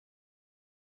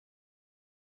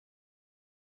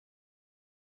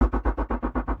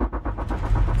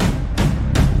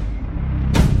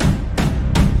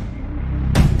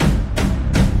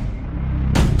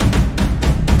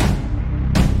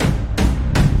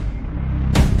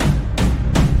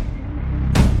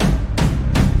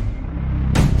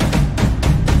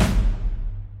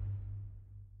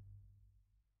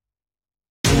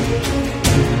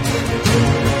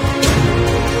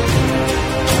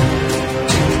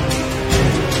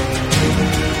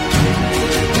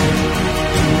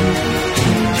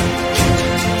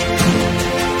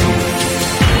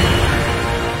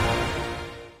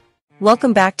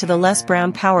Welcome back to the Les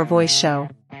Brown Power Voice Show.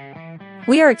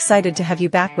 We are excited to have you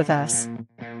back with us.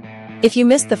 If you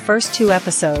missed the first 2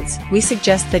 episodes, we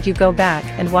suggest that you go back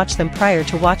and watch them prior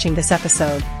to watching this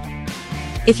episode.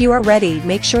 If you are ready,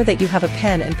 make sure that you have a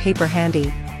pen and paper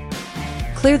handy.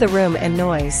 Clear the room and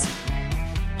noise.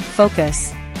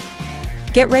 Focus.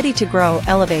 Get ready to grow,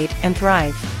 elevate, and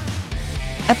thrive.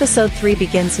 Episode 3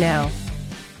 begins now.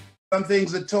 Some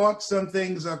things are taught, some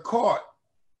things are caught.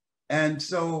 And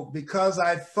so because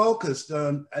I focused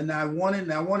on, and I want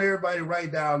everybody to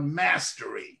write down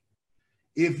mastery.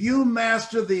 If you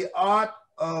master the art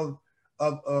of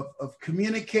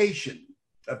communication,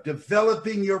 of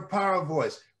developing your power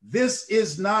voice, this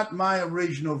is not my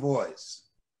original voice.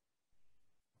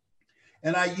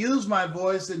 And I use my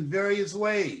voice in various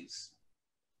ways.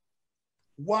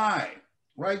 Why?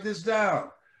 Write this down.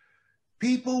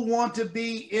 People want to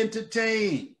be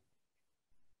entertained.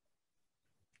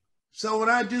 So when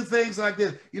I do things like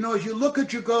this, as you look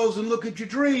at your goals and look at your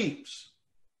dreams,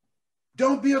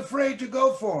 don't be afraid to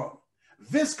go for them.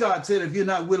 Viscott said, if you're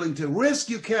not willing to risk,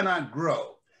 you cannot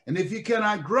grow. And if you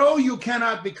cannot grow, you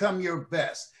cannot become your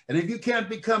best. And if you can't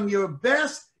become your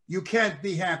best, you can't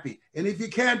be happy. And if you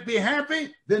can't be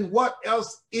happy, then what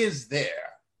else is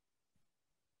there?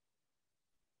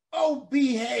 Oh,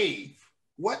 behave.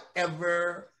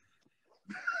 Whatever.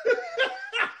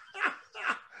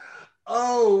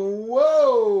 Oh,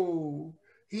 whoa.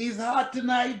 He's hot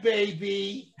tonight,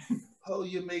 baby. Oh,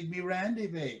 you make me Randy,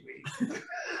 baby. Who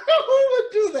would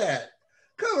do that?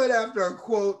 Coming after a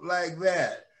quote like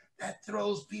that. That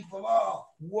throws people off.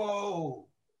 Whoa.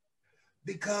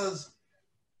 Because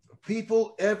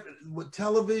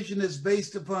television is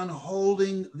based upon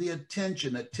holding the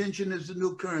attention. Attention is the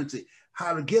new currency.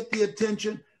 How to get the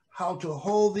attention, how to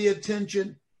hold the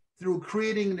attention through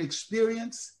creating an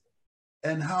experience,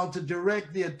 and how to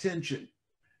direct the attention.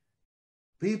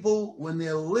 People, when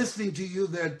they're listening to you,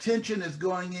 their attention is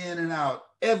going in and out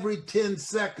every 10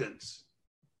 seconds.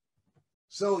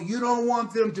 So you don't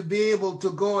want them to be able to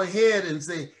go ahead and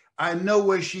say, I know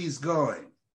where she's going.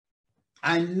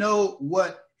 I know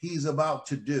what he's about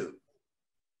to do.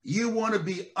 You want to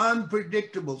be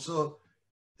unpredictable. So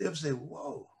they'll say,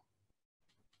 whoa,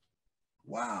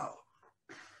 wow.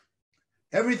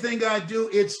 Everything I do,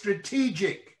 it's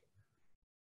strategic.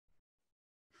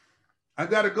 I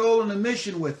got a goal and a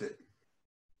mission with it.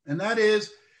 And that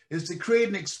is to create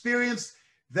an experience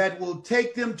that will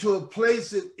take them to a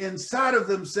place inside of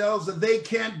themselves that they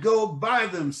can't go by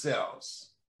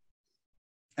themselves.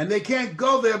 And they can't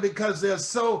go there because they're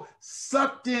so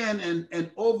sucked in and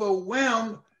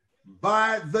overwhelmed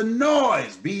by the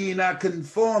noise. Be ye not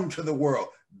conformed to the world.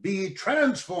 Be ye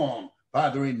transformed by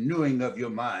the renewing of your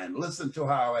mind. Listen to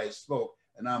how I spoke,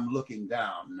 and I'm looking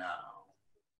down now.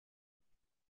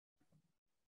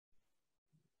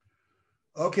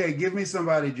 Okay, give me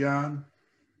somebody, John.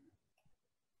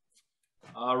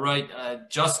 All right,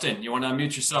 Justin, you want to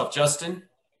unmute yourself, Justin?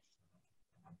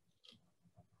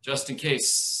 Just in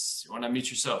case, you want to unmute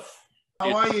yourself.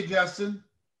 How are you, Justin?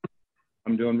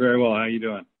 I'm doing very well. How are you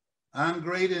doing? I'm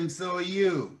great, and so are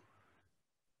you.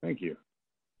 Thank you.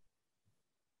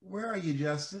 Where are you,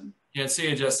 Justin? Can't see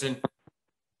you, Justin.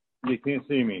 You can't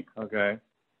see me. Okay.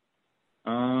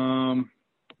 Do you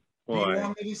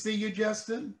want me to see you,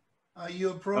 Justin? Are you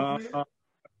appropriate?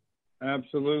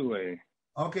 Absolutely.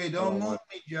 Okay, don't move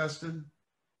me, Justin.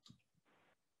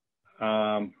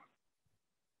 Let's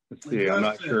see. Justin, I'm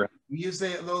not sure. You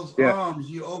say those arms,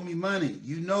 you owe me money.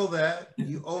 You know that.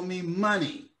 You owe me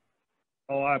money.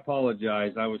 Oh, I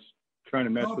apologize. I was trying to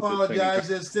mess Don't with this thing. apologize.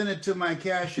 Just send it to my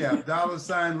Cash App,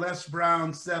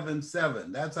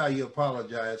 $LesBrown77. That's how you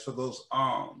apologize for those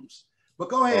arms. But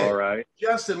go ahead. All right.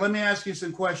 Justin, let me ask you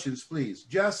some questions, please.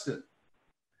 Justin.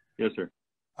 Yes, sir.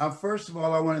 First of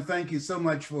all, I want to thank you so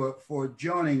much for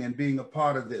joining and being a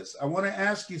part of this. I want to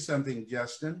ask you something,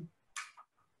 Justin,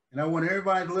 and I want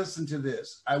everybody to listen to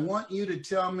this. I want you to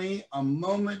tell me a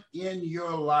moment in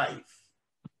your life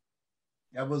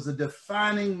that was a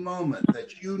defining moment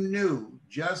that you knew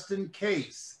Justin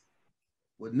Case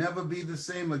would never be the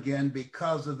same again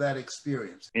because of that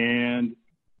experience. And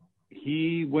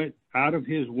he went out of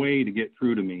his way to get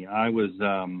through to me. I was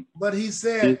But he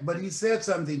said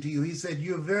something to you. He said,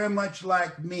 you're very much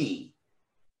like me.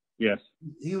 Yes.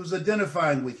 He was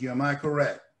identifying with you. Am I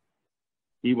correct?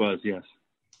 He was, yes.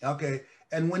 Okay.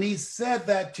 And when he said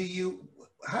that to you,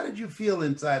 how did you feel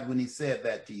inside when he said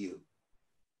that to you?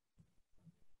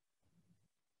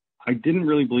 I didn't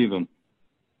really believe him.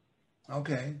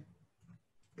 Okay.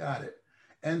 Got it.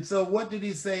 And so what did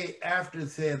he say after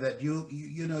say that you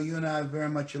and I are very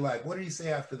much alike? What did he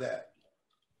say after that?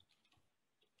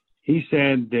 he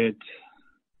said that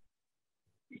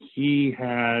he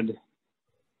had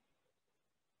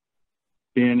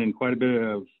been in quite a bit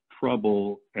of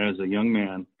trouble as a young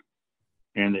man,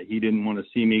 and that he didn't want to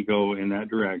see me go in that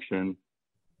direction.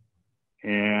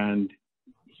 And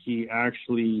he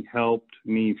actually helped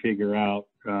me figure out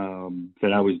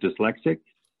that I was dyslexic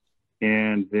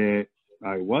and that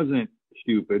I wasn't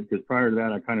stupid, because prior to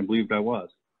that, I kind of believed I was.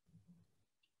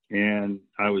 And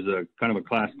I was a kind of a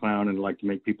class clown and liked to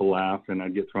make people laugh, and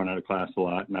I'd get thrown out of class a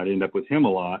lot, and I'd end up with him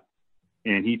a lot.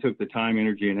 And he took the time,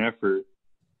 energy, and effort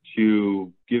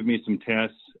to give me some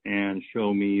tests and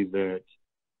show me that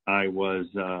I was,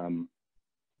 how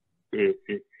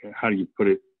do you put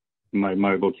it? My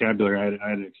vocabulary, I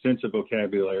had an extensive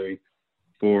vocabulary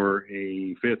for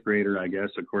a fifth grader, I guess,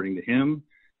 according to him,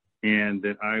 and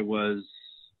that I was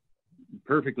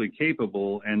perfectly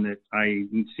capable, and that I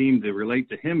seemed to relate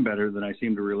to him better than I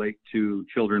seemed to relate to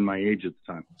children my age at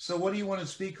the time. So what do you want to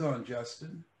speak on,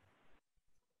 Justin?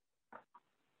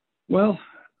 Well,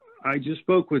 I just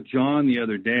spoke with John the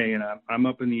other day, and I'm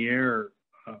up in the air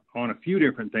on a few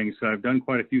different things. So I've done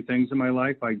quite a few things in my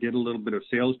life. I did a little bit of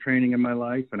sales training in my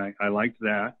life, and I liked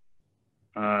that.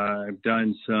 I've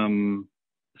done some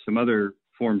other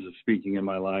forms of speaking in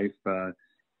my life,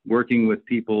 working with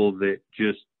people that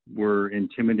just were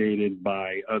intimidated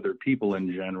by other people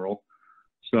in general.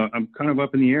 So I'm kind of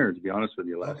up in the air, to be honest with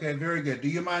you, Les. Okay, very good. Do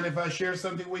you mind if I share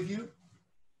something with you?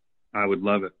 I would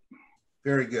love it.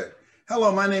 Very good.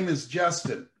 Hello, my name is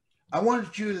Justin. I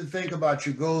want you to think about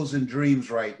your goals and dreams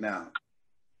right now.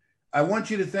 I want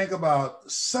you to think about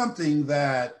something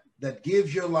that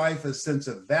gives your life a sense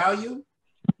of value,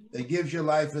 that gives your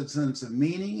life a sense of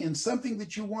meaning, and something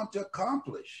that you want to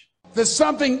accomplish. There's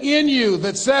something in you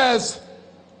that says,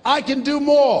 I can do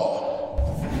more.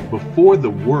 Before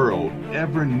the world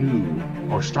ever knew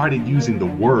or started using the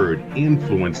word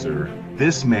influencer,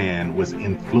 this man was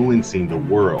influencing the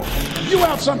world. You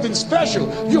have something special.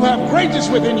 You have greatness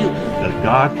within you. The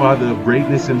godfather of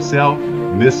greatness himself,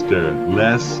 Mr.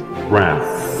 Les Brown.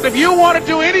 If you want to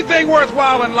do anything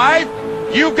worthwhile in life,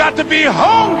 you've got to be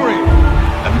hungry.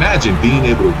 Imagine being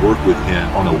able to work with him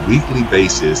on a weekly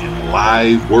basis in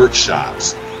live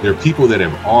workshops. There are people that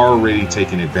have already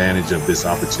taken advantage of this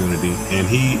opportunity, and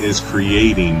he is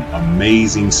creating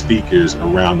amazing speakers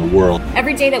around the world.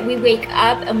 Every day that we wake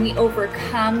up and we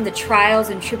overcome the trials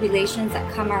and tribulations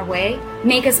that come our way,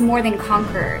 make us more than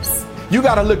conquerors. You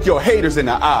got to look your haters in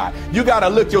the eye. You got to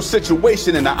look your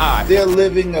situation in the eye. They're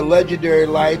living a legendary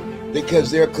life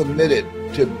because they're committed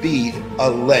to be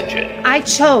a legend. I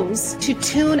chose to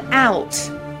tune out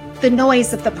the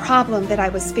noise of the problem that I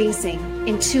was facing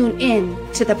and tune in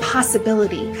to the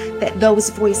possibility that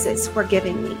those voices were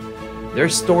giving me. Their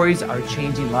stories are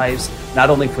changing lives,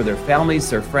 not only for their families,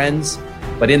 their friends,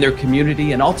 but in their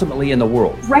community and ultimately in the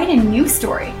world. Write a new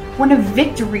story, one of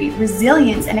victory,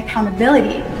 resilience, and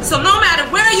accountability. So no matter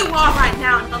where you are right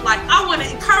now in your life, I want to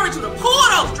encourage you to pull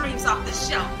those dreams off the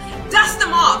shelf. Dust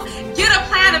them off. Get a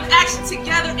plan of action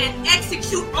together and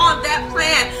execute on that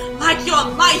plan like your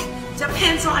life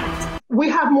depends on it. We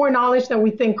have more knowledge than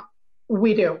we think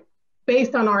we do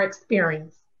based on our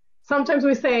experience. Sometimes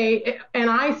we say, and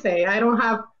I say, I don't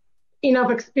have enough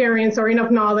experience or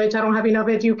enough knowledge. I don't have enough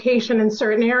education in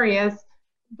certain areas,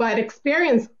 but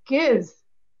experience gives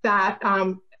that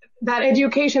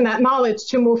education, that knowledge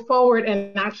to move forward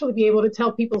and actually be able to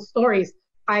tell people's stories.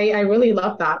 I really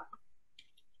love that.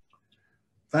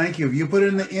 Thank you. You put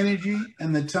in the energy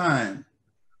and the time.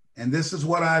 And this is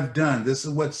what I've done. This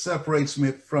is what separates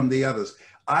me from the others.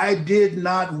 I did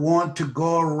not want to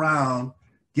go around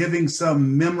giving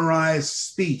some memorized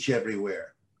speech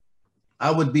everywhere.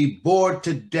 I would be bored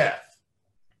to death.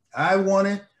 I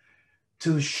wanted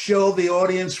to show the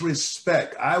audience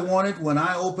respect. I wanted, when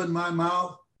I opened my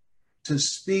mouth, to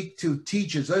speak to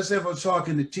teachers. Let's say if I'm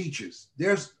talking to teachers,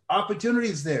 there's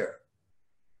opportunities there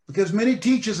because many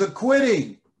teachers are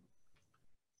quitting.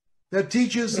 There are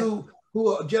teachers who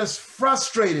are just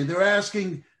frustrated. They're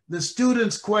asking the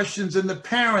students questions and the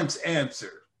parents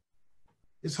answer.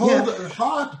 It's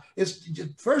hard. It's,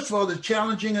 first of all, it's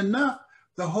challenging enough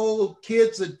to hold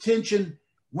kids' attention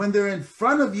when they're in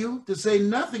front of you, to say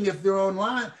nothing if they're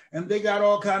online and they got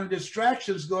all kinds of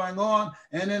distractions going on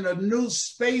and in a new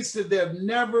space that they've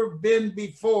never been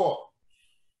before.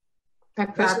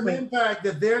 Exactly. That's the impact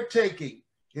that they're taking.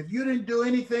 If you didn't do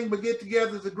anything but get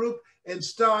together as a group and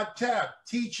start TAP,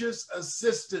 teachers,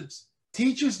 assistants.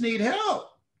 Teachers need help.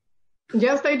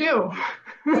 Yes, they do.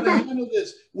 But I handle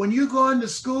this. When you go into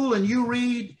school and you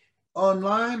read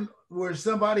online where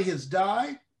somebody has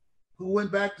died who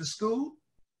went back to school,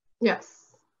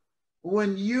 yes,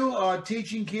 when you are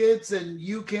teaching kids and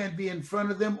you can't be in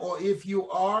front of them, or if you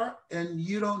are and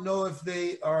you don't know if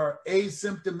they are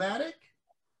asymptomatic,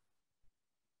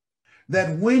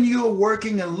 that when you're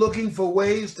working and looking for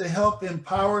ways to help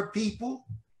empower people,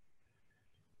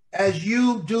 as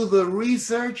you do the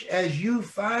research, as you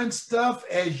find stuff,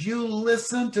 as you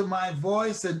listen to my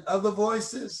voice and other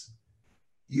voices,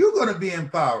 you're going to be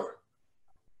empowered.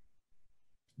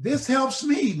 This helps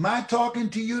me. My talking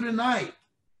to you tonight,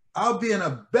 I'll be in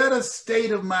a better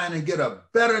state of mind and get a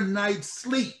better night's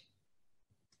sleep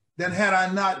than had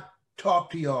I not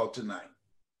talked to y'all tonight,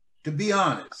 to be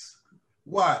honest.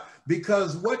 Why?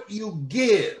 Because what you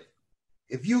give,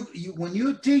 if you when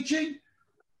you're teaching,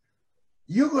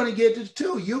 you're going to get it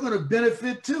too. You're going to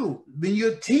benefit too. When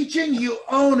you're teaching, you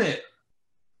own it.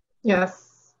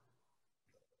 Yes.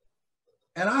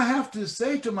 And I have to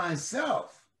say to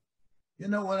myself, you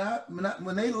know,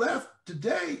 when they left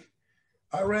today,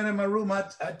 I ran in my room.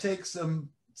 I take some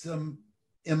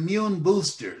immune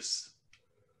boosters,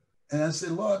 and I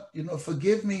said, Lord, you know,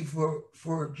 forgive me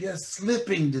for just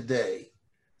slipping today.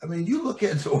 I mean, you look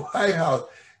at the White House,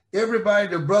 everybody,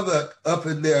 the brother up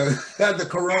in there had the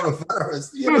coronavirus.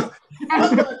 You know,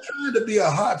 I'm not trying to be a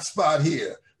hot spot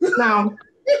here. No,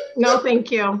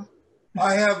 thank you.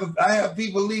 I have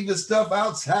people leaving stuff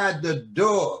outside the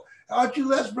door. Aren't you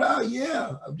Les Brown?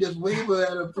 Yeah, I'm just waving at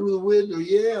them through the window.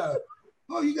 Yeah.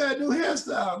 Oh, you got a new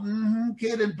hairstyle. Mm-hmm.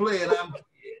 Kid and play, and I'm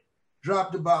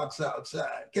drop the box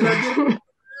outside. Can I get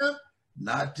it?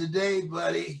 Not today,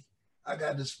 buddy. I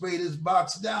got to spray this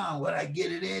box down when I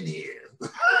get it in here.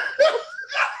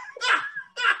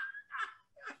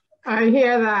 I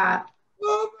hear that.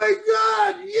 Oh my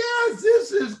God. Yes,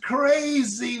 this is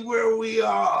crazy where we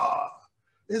are.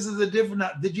 This is a different,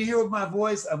 did you hear my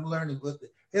voice? I'm learning with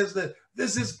it.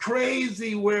 This is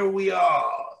crazy where we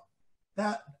are.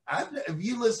 Now, if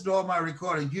you listen to all my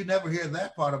recordings, you never hear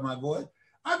that part of my voice.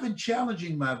 I've been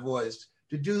challenging my voice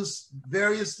to do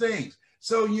various things.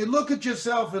 So you look at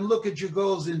yourself and look at your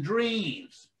goals and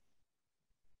dreams.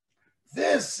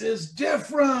 This is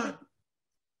different.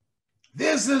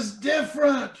 This is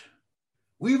different.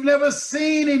 We've never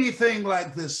seen anything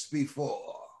like this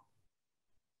before.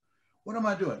 What am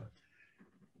I doing?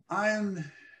 I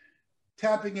am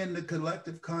tapping in the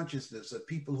collective consciousness of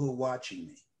people who are watching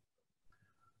me,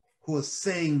 who are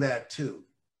saying that too,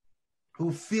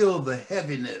 who feel the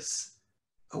heaviness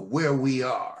of where we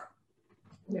are.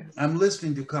 Yes. I'm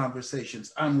listening to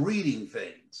conversations. I'm reading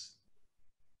things.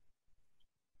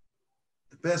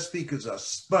 The best speakers are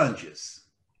sponges,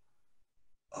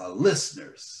 are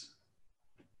listeners.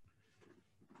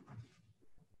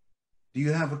 Do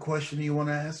you have a question you want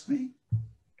to ask me?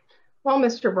 Well,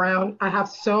 Mr. Brown, I have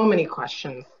so many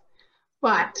questions,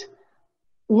 but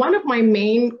one of my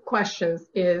main questions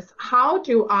is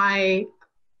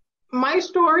my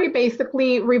story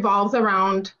basically revolves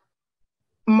around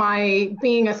my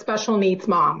being a special needs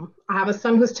mom. I have a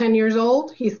son who's 10 years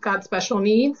old. He's got special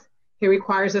needs. He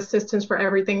requires assistance for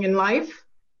everything in life.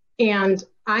 And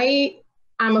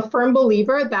I'm a firm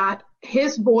believer that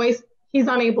his voice, he's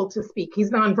unable to speak.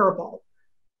 He's nonverbal.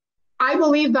 I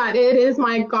believe that it is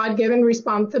my God-given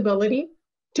responsibility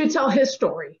to tell his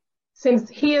story since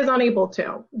he is unable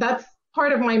to. That's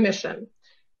part of my mission.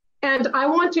 And I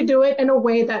want to do it in a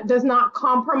way that does not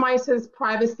compromise his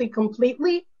privacy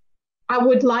completely. I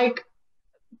would like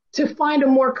to find a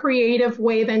more creative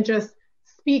way than just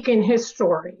speaking his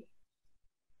story.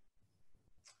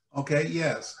 Okay,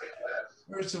 yes.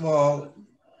 First of all,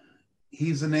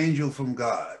 he's an angel from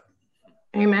God.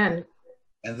 Amen.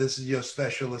 And this is your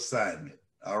special assignment,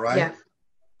 all right? Yes.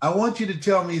 I want you to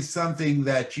tell me something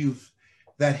that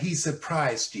he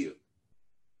surprised you,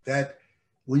 that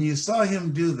when you saw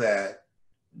him do that,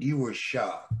 you were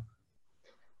shocked.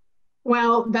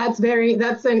 Well, that's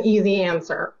an easy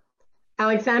answer.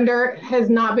 Alexander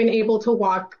has not been able to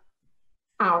walk.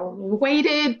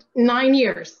 Waited 9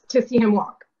 years to see him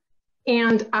walk.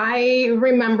 And I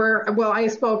remember, well, I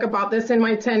spoke about this in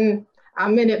my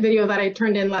 10-minute video that I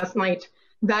turned in last night.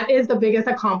 That is the biggest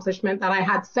accomplishment that I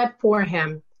had set for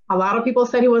him. A lot of people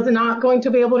said he was not going to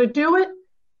be able to do it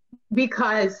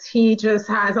because he just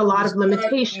has a lot of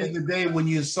limitations. The day when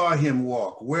you saw him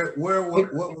walk, what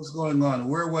was going on?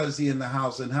 Where was he in the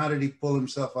house, and how did he pull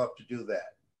himself up to do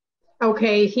that?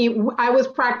 Okay, I was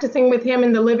practicing with him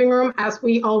in the living room as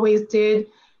we always did.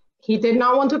 He did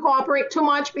not want to cooperate too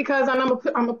much because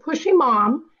I'm a pushy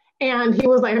mom, and he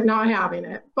was like not having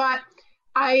it. But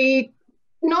I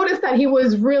noticed that he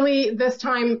was really this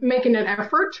time making an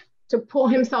effort to pull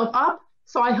himself up,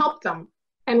 so I helped him.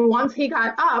 And once he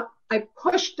got up, I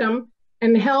pushed him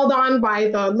and held on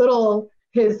by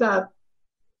his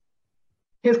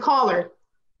his collar.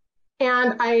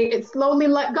 And it slowly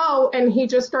let go, and he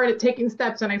just started taking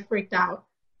steps, and I freaked out.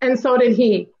 And so did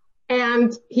he.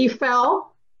 And he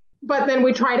fell, but then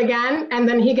we tried again, and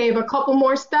then he gave a couple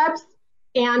more steps.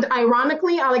 And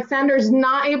ironically, Alexander's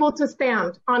not able to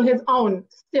stand on his own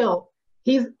still.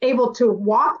 He's able to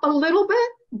walk a little bit,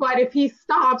 but if he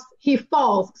stops, he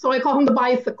falls. So I call him the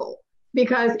bicycle,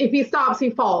 because if he stops, he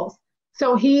falls.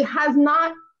 So he has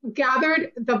not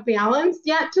gathered the balance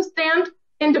yet to stand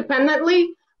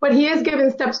independently, but he is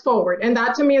given steps forward. And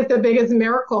that to me is the biggest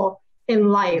miracle in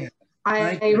life.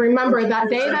 I remember that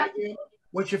day that.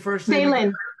 What's your first name?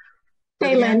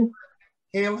 Daylin.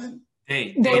 Daylin.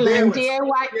 Daylin? Daylin.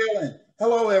 D-A-Y. Daylin.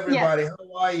 Hello, everybody. Yes.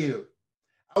 How are you?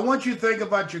 I want you to think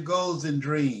about your goals and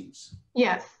dreams.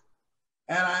 Yes.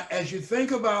 And as you think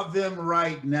about them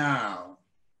right now,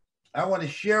 I want to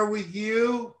share with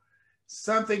you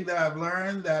something that I've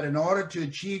learned, that in order to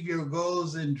achieve your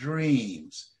goals and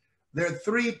dreams, there are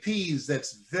 3 P's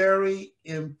that's very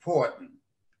important.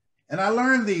 And I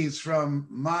learned these from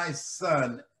my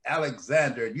son,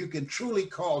 Alexander. You can truly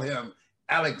call him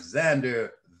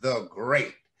Alexander the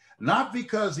Great, not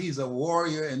because he's a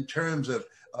warrior in terms of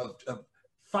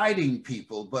fighting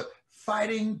people, but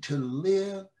fighting to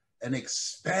live an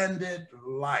expanded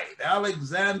life.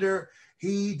 Alexander,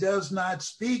 he does not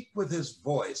speak with his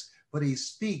voice, but he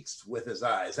speaks with his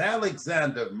eyes.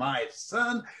 Alexander, my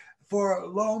son, for a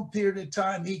long period of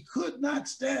time, he could not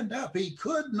stand up. He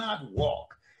could not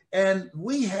walk. And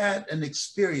we had an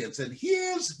experience. And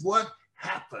here's what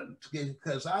happened,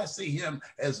 because I see him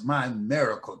as my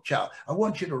miracle child. I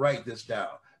want you to write this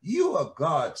down. You are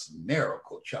God's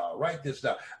miracle child. Write this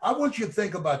down. I want you to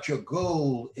think about your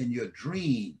goal and your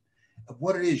dream of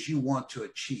what it is you want to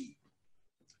achieve.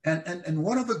 And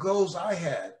one of the goals I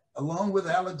had, along with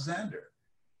Alexander,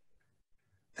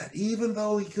 that even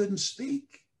though he couldn't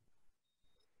speak,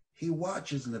 he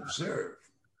watches and observes.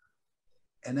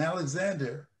 And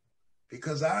Alexander,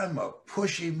 because I'm a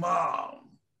pushy mom,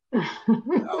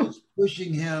 I was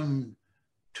pushing him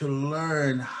to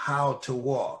learn how to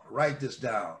walk. Write this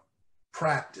down.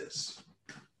 Practice.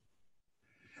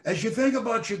 As you think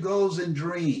about your goals and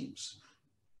dreams,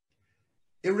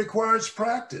 it requires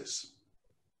practice.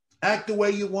 Act the way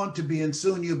you want to be, and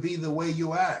soon you'll be the way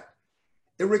you act.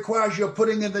 It requires your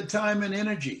putting in the time and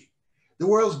energy. The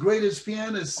world's greatest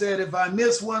pianist said, if I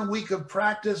miss 1 week of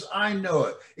practice, I know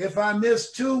it. If I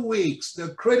miss 2 weeks, the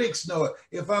critics know it.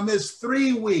 If I miss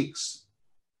 3 weeks,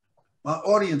 my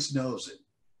audience knows it.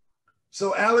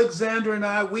 So Alexander and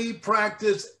I, we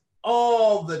practice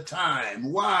all the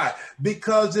time. Why?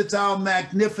 Because it's our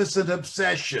magnificent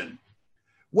obsession.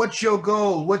 What's your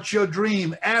goal? What's your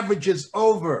dream? Average is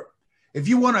over. If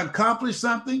you want to accomplish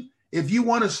something, if you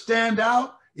want to stand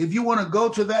out, if you want to go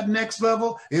to that next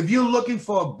level, if you're looking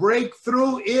for a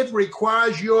breakthrough, it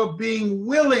requires your being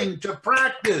willing to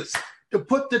practice, to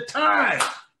put the time,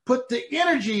 put the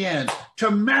energy in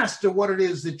to master what it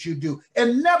is that you do,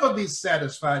 and never be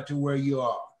satisfied to where you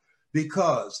are,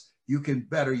 because you can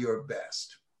better your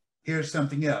best. Here's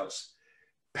something else.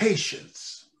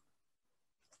 Patience.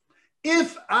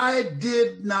 If I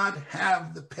did not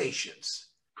have the patience,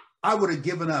 I would have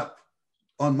given up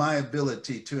on my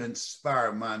ability to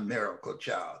inspire my miracle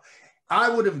child. I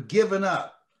would have given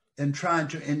up in trying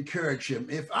to encourage him.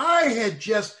 If I had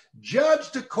just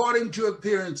judged according to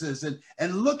appearances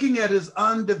and looking at his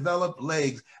undeveloped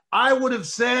legs, I would have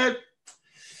said,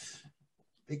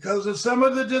 because of some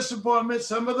of the disappointments,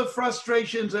 some of the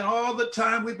frustrations, and all the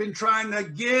time we've been trying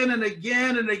again and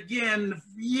again and again,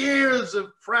 years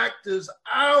of practice,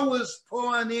 hours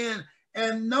pouring in,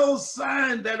 and no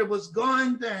sign that it was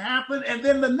going to happen. And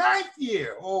then the 9th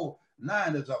year,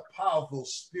 9 is a powerful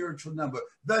spiritual number.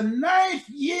 The 9th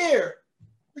year,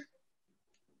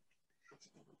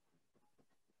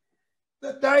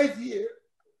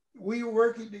 we were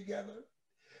working together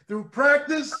through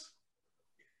practice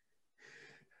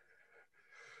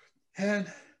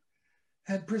and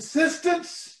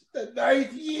persistence. The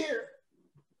 9th year,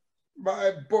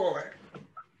 my boy,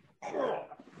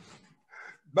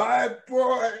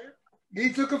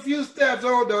 he took a few steps.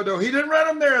 Oh, no, he didn't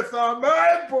run a marathon.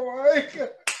 My boy,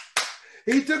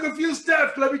 he took a few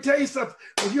steps. Let me tell you something.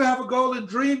 When you have a goal and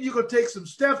dream, you're going to take some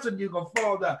steps and you're going to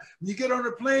fall down. When you get on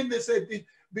a plane, they say,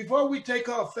 before we take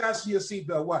off, fasten your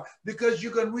seatbelt. Why? Because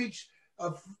you're going to reach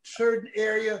a certain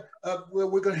area where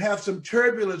we're going to have some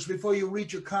turbulence before you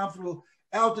reach a comfortable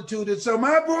altitude. And so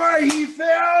my boy, he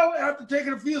fell after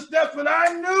taking a few steps, but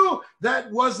I knew that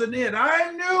wasn't it.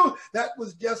 I knew that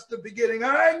was just the beginning.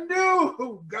 I knew,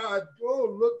 oh God,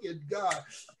 oh, look at God.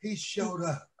 He showed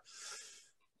up.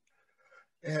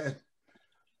 And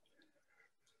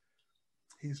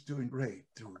He's doing great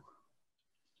through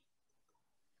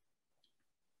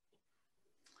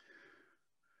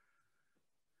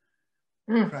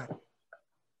practice,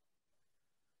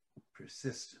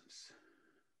 persistence.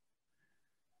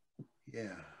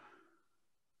 Yeah,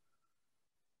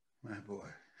 my boy.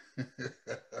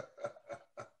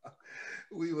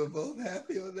 We were both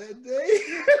happy on that day.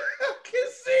 I can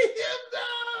see him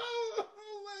now.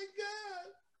 Oh my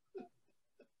God.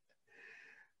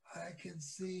 I can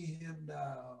see him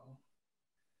now.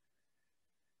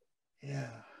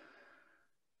 Yeah.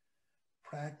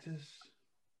 Practice,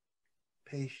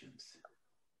 patience,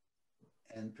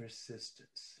 and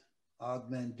persistence. Og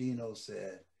Mandino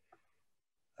said,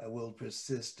 I will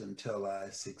persist until I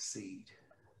succeed.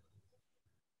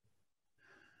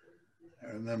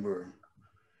 I remember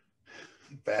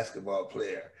a basketball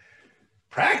player,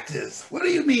 practice? What do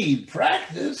you mean,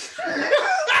 practice?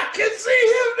 I can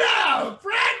see him now,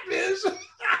 practice.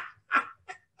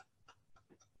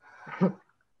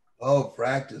 Oh,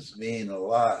 practice mean a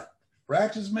lot.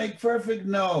 Practice make perfect?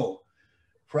 No.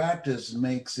 Practice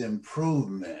makes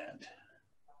improvement.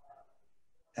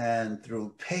 And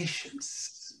through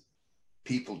patience,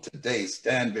 people today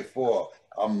stand before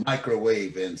a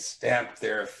microwave and stamp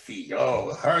their feet.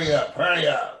 Oh, hurry up, hurry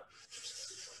up.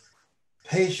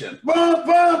 Patience, bump,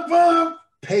 bump, bump.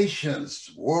 Patience,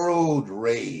 world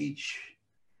rage.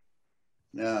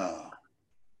 No,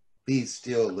 be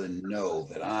still and know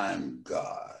that I'm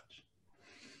God.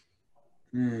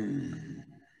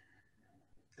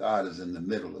 God is in the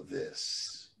middle of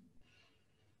this.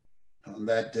 On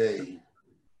that day,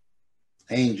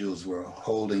 angels were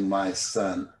holding my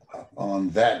son up. On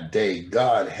that day,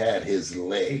 God had his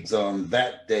legs. On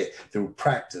that day, through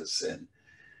practice and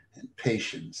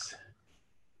patience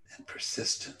and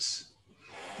persistence,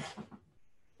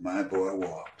 my boy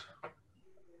walked.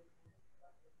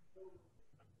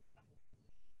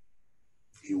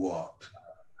 He walked.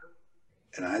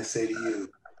 And I say to you,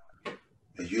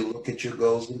 as you look at your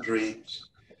goals and dreams,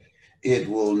 it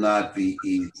will not be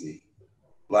easy.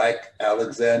 Like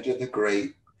Alexander the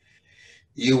Great,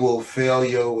 you will fail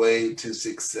your way to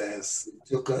success. It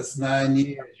took us 9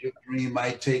 years. Your dream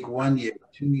might take 1 year,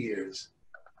 2 years.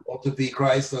 Walter P.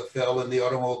 Chrysler fell in the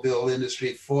automobile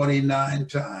industry 49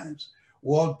 times.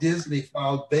 Walt Disney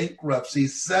filed bankruptcy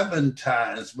 7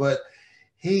 times, but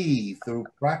he, through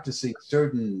practicing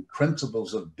certain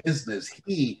principles of business,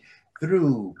 he,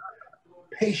 through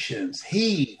patience,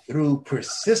 he, through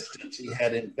persistence, he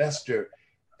had an investor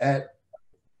at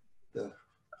the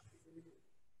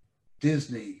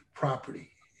Disney property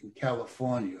in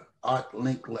California, Art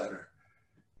Linkletter,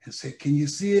 and said, can you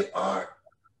see it, Art?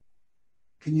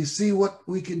 Can you see what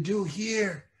we can do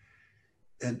here?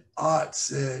 And Art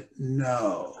said,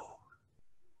 no.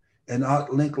 And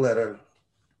Art Linkletter,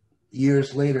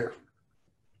 years later,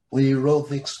 when he wrote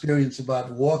the experience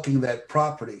about walking that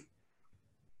property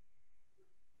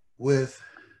with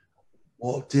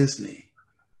Walt Disney,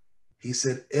 he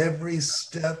said, every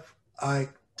step I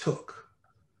took,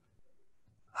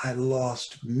 I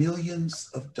lost millions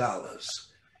of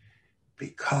dollars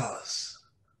because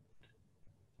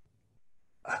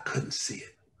I couldn't see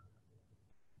it,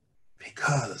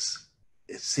 because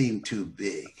it seemed too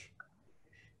big,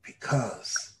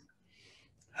 because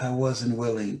I wasn't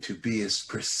willing to be as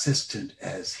persistent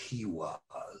as he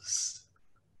was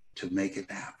to make it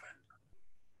happen.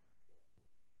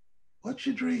 What's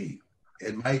your dream?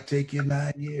 It might take you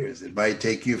 9 years. It might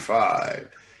take you 5.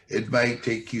 It might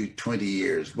take you 20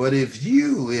 years. But if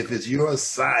it's your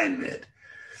assignment,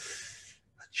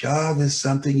 a job is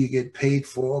something you get paid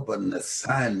for, but an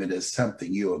assignment is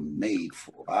something you are made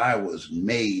for. I was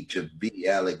made to be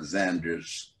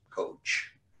Alexander's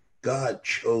coach. God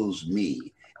chose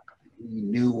me. He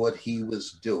knew what he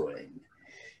was doing.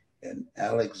 And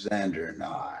Alexander and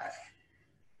I,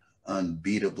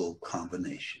 unbeatable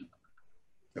combination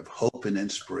of hope and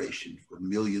inspiration for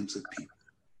millions of people.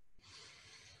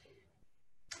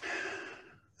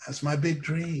 That's my big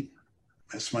dream.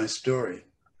 That's my story.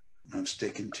 I'm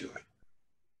sticking to it.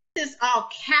 This is all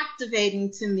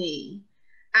captivating to me.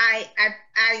 I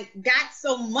got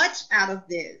so much out of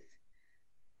this.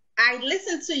 I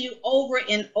listen to you over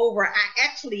and over. I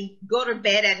actually go to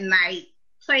bed at night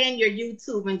playing your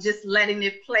YouTube and just letting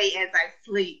it play as I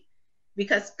sleep,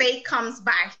 because faith comes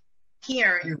by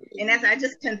hearing. And as I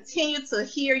just continue to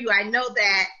hear you, I know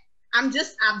that I'm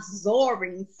just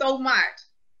absorbing so much.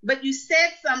 But you said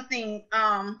something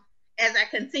as I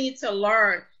continue to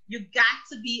learn, you got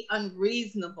to be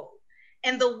unreasonable.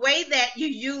 And the way that you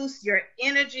use your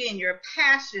energy and your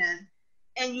passion,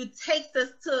 and you take us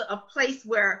to a place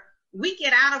where we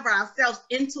get out of ourselves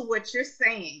into what you're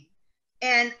saying.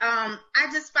 And I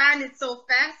just find it so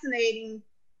fascinating.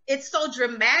 It's so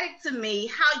dramatic to me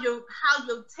how you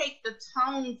take the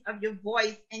tones of your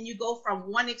voice and you go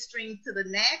from one extreme to the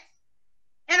next.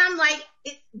 And I'm like,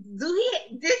 did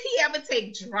he ever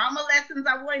take drama lessons?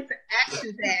 I wanted to ask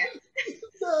you that.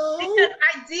 No. Because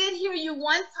I did hear you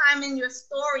one time in your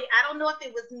story. I don't know if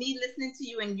it was me listening to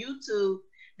you in YouTube,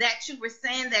 that you were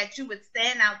saying that you would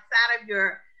stand outside of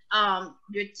your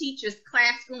teacher's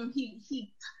classroom.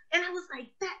 And I was like,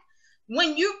 that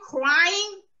when you're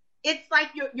crying, it's like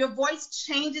your voice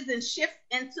changes and shifts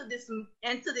into this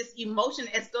emotion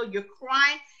as though you're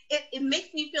crying. It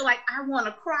makes me feel like I want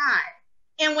to cry.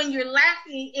 And when you're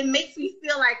laughing, it makes me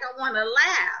feel like I want to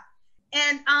laugh.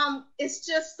 And it's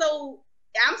just so,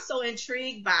 I'm so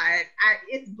intrigued by it.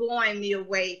 It's blowing me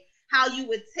away how you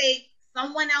would take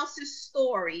someone else's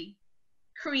story,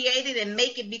 create it and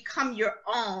make it become your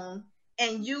own,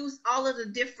 and use all of the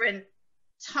different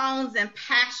tones and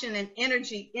passion and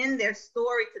energy in their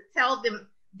story to tell them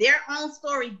their own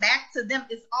story back to them.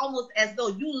 It's almost as though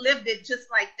you lived it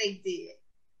just like they did.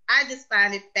 I just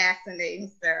find it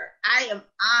fascinating, sir. I am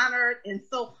honored and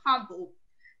so humbled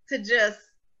to just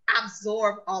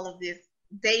absorb all of this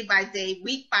day by day,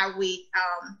 week by week.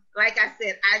 Like I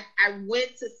said, I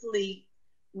went to sleep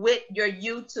with your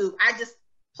YouTube. I just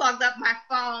plugged up my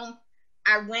phone.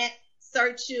 I went,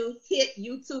 search you, hit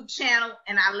YouTube channel,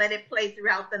 and I let it play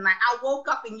throughout the night. I woke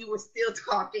up and you were still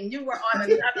talking. You were on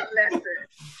another lesson.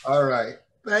 All right.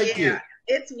 Thank you.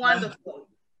 It's wonderful.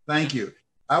 Thank you.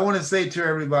 I want to say to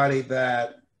everybody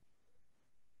that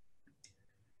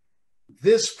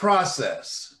this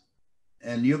process,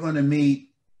 and you're going to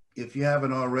meet, if you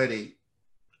haven't already,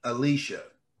 Alicia,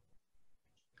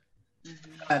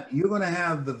 you're going to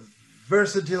have the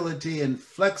versatility and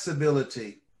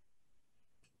flexibility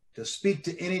to speak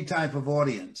to any type of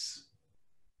audience.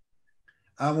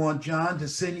 I want John to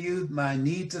send you my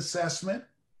needs assessment.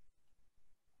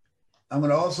 I'm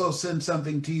going to also send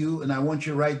something to you, and I want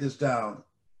you to write this down.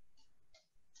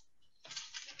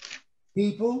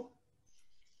 People,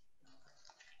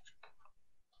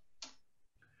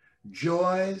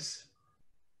 joys,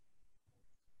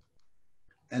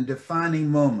 and defining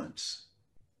moments.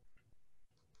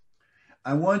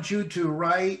 I want you to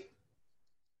write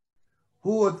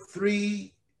who are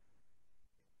 3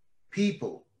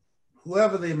 people,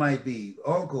 whoever they might be,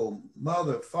 uncle,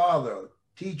 mother, father,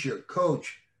 teacher,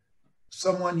 coach,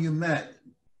 someone you met,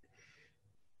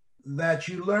 that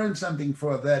you learned something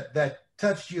for, that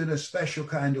touched you in a special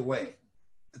kind of way.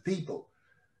 The people.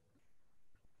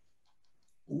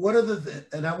 What are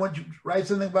and I want you to write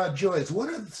something about joys. What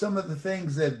are some of the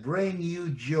things that bring you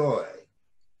joy?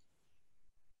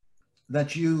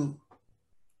 That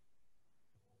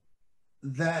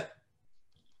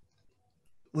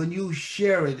when you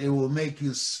share it, it will make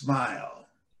you smile.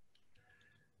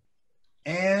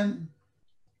 And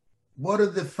what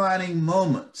are defining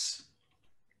moments?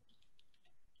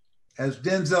 As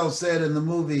Denzel said in the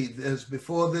movie, there's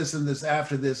before this and this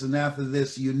after this, and after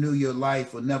this, you knew your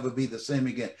life would never be the same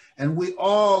again. And we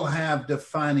all have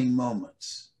defining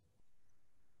moments.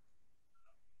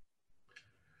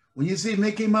 When you see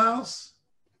Mickey Mouse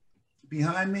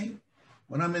behind me,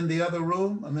 when I'm in the other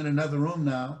room, I'm in another room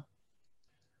now,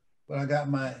 but I got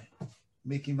my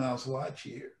Mickey Mouse watch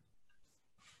here.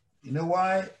 You know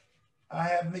why I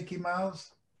have Mickey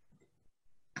Mouse?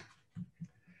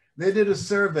 They did a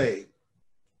survey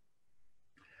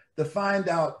to find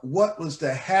out what was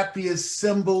the happiest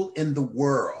symbol in the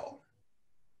world.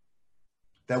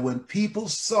 That when people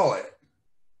saw it,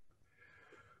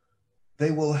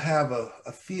 they will have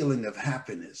a feeling of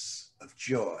happiness, of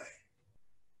joy.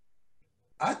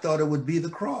 I thought it would be the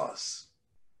cross.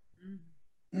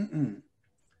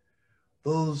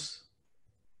 Those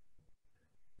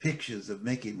pictures of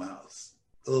Mickey Mouse,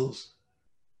 those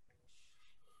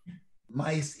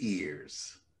mice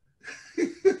ears.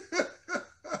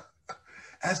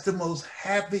 That's the most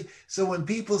happy. So when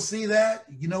people see that,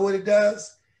 you know what it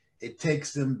does? It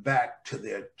takes them back to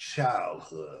their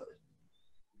childhood.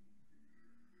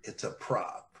 It's a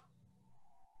prop.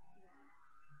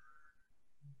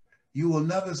 You will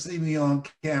never see me on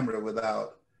camera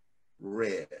without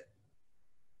red.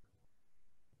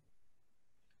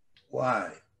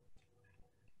 Why?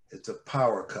 It's a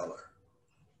power color.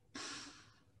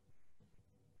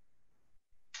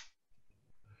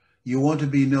 You want to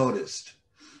be noticed.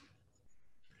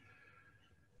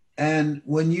 And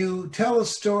when you tell a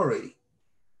story,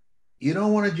 you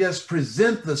don't want to just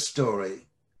present the story.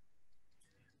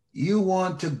 You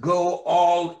want to go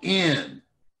all in.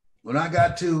 When I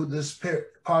got to this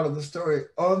part of the story,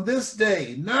 on this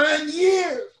day, 9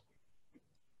 years,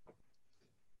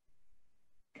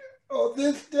 On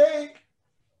this day,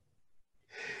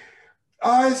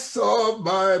 I saw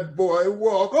my boy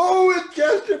walk. Oh, it's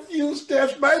just a few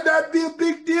steps. Might not be a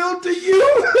big deal to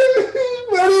you,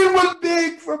 but it was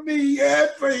big for me and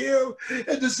for him.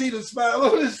 And to see the smile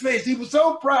on his face, he was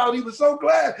so proud. He was so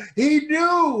glad. He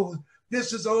knew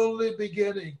this is only the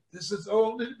beginning. This is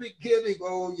only the beginning.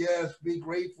 Oh, yes, be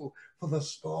grateful for the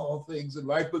small things in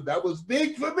life. But that was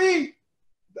big for me.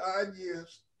 9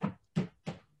 years. 9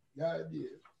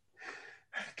 years.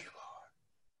 Thank you, Lord.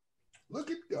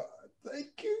 Look at God.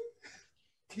 Thank you.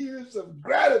 Tears of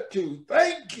gratitude.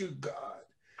 Thank you, God.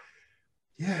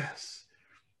 Yes.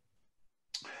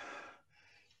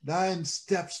 9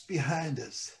 steps behind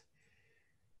us.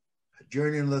 A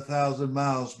journey of 1,000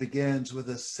 miles begins with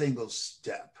a single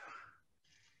step.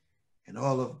 And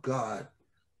all of God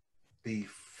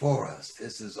before us.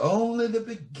 This is only the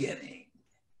beginning.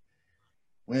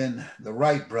 When the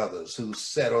Wright brothers, who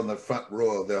sat on the front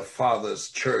row of their father's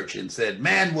church and said,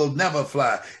 man will never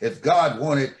fly. If God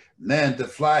wanted man to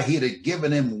fly, he'd have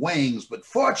given him wings. But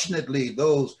fortunately,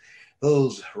 those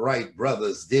Wright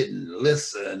brothers didn't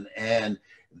listen, and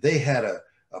they had a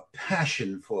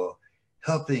passion for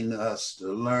helping us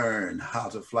to learn how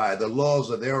to fly. The laws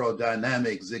of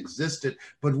aerodynamics existed,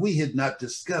 but we had not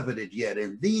discovered it yet.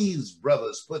 And these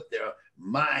brothers put their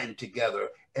mind together,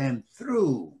 and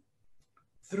through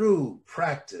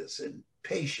practice and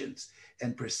patience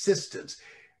and persistence,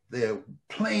 the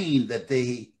plane that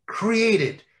they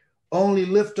created only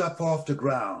lift up off the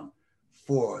ground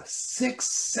for 6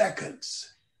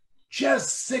 seconds,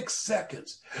 just 6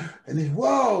 seconds. And then,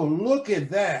 whoa, look at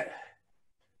that.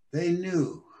 They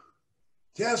knew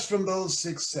just from those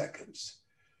 6 seconds,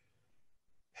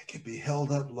 it could be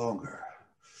held up longer.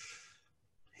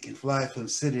 It can fly from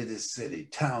city to city,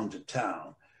 town to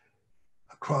town,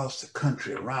 across the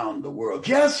country, around the world,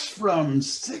 just from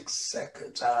 6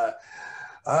 seconds.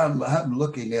 I'm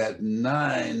looking at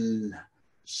 9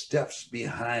 steps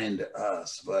behind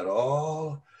us, but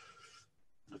all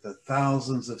the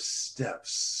thousands of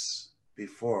steps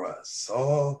before us,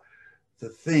 all the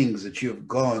things that you've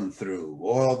gone through,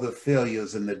 all the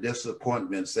failures and the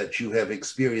disappointments that you have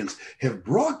experienced have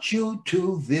brought you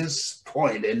to this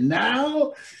point. And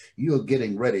now you're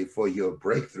getting ready for your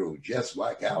breakthrough, just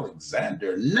like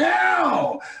Alexander.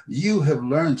 Now you have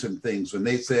learned some things. When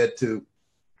they said to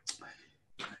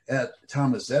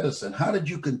Thomas Edison, how did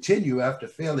you continue after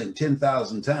failing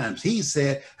 10,000 times? He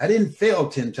said, I didn't fail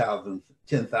 10,000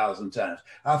 times.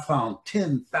 I found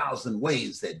 10,000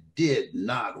 ways that did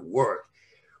not work.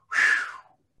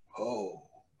 Whew. Oh,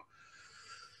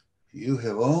 you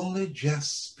have only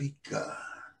just begun.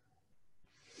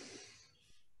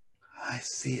 I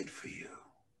see it for you.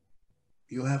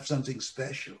 You have something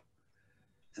special.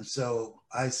 And so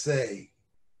I say,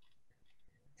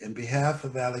 in behalf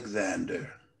of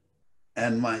Alexander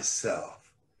and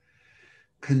myself,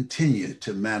 continue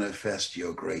to manifest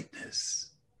your greatness.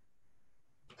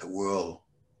 The world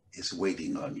is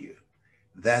waiting on you.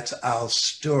 That's our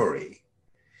story,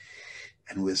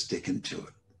 and we're sticking to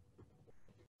it.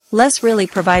 Les really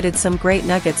provided some great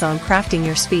nuggets on crafting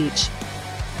your speech.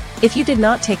 If you did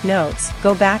not take notes,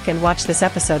 go back and watch this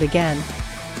episode again.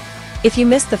 If you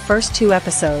missed the first 2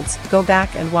 episodes, go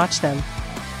back and watch them.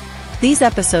 These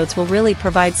episodes will really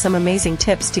provide some amazing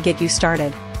tips to get you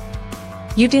started.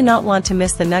 You do not want to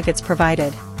miss the nuggets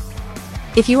provided.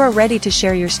 If you are ready to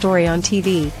share your story on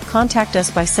TV, contact us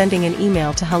by sending an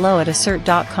email to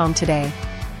hello@aceirt.com today.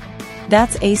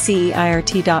 That's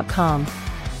aceirt.com.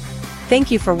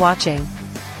 Thank you for watching.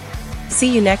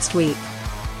 See you next week.